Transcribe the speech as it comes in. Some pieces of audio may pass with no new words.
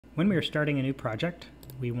When we are starting a new project,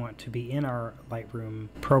 we want to be in our Lightroom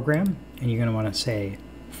program, and you're going to want to say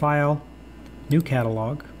File, New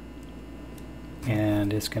Catalog,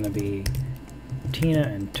 and it's going to be Tina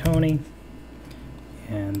and Tony,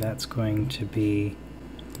 and that's going to be,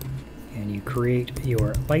 and you create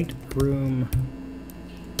your Lightroom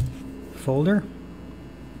folder.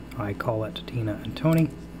 I call it Tina and Tony.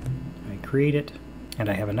 I create it, and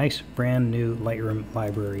I have a nice brand new Lightroom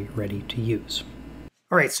library ready to use.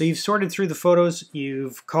 All right, so you've sorted through the photos,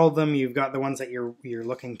 you've called them, you've got the ones that you're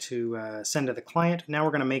looking to send to the client. Now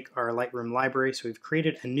we're going to make our Lightroom library. So we've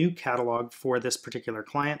created a new catalog for this particular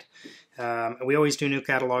client. We always do new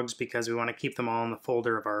catalogs because we want to keep them all in the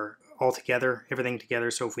folder of our all together, everything together.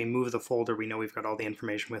 So if we move the folder, we know we've got all the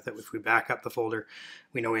information with it. If we back up the folder,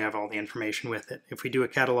 we know we have all the information with it. If we do a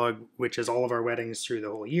catalog, which is all of our weddings through the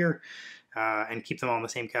whole year, and keep them all in the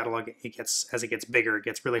same catalog, as it gets bigger, it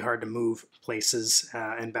gets really hard to move places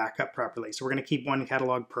and back up properly. So we're going to keep one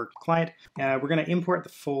catalog per client. We're going to import the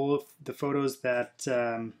photos that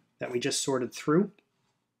that we just sorted through.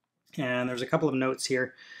 And there's a couple of notes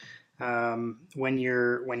here when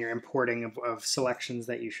you're importing of selections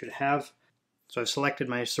that you should have. So I've selected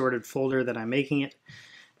my sorted folder that I'm making it,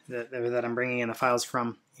 that I'm bringing in the files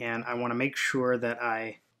from, and I want to make sure that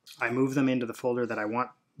I move them into the folder that I want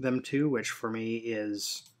them to, which for me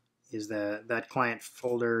is that client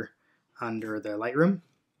folder under the Lightroom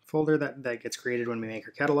folder that gets created when we make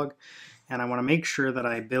our catalog. And I want to make sure that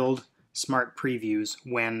I build smart previews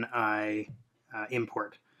when I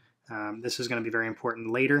import. This is going to be very important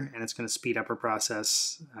later, and it's going to speed up our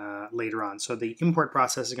process later on. So the import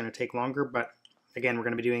process is going to take longer, but again, we're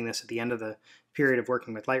going to be doing this at the end of the period of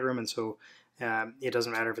working with Lightroom, and so it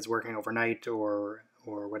doesn't matter if it's working overnight or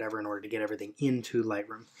whatever in order to get everything into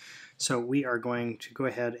Lightroom. So we are going to go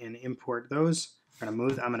ahead and import those. I'm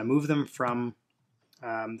going to move them from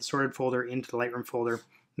the sorted folder into the Lightroom folder,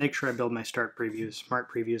 make sure I build my smart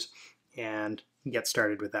previews, and get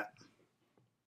started with that.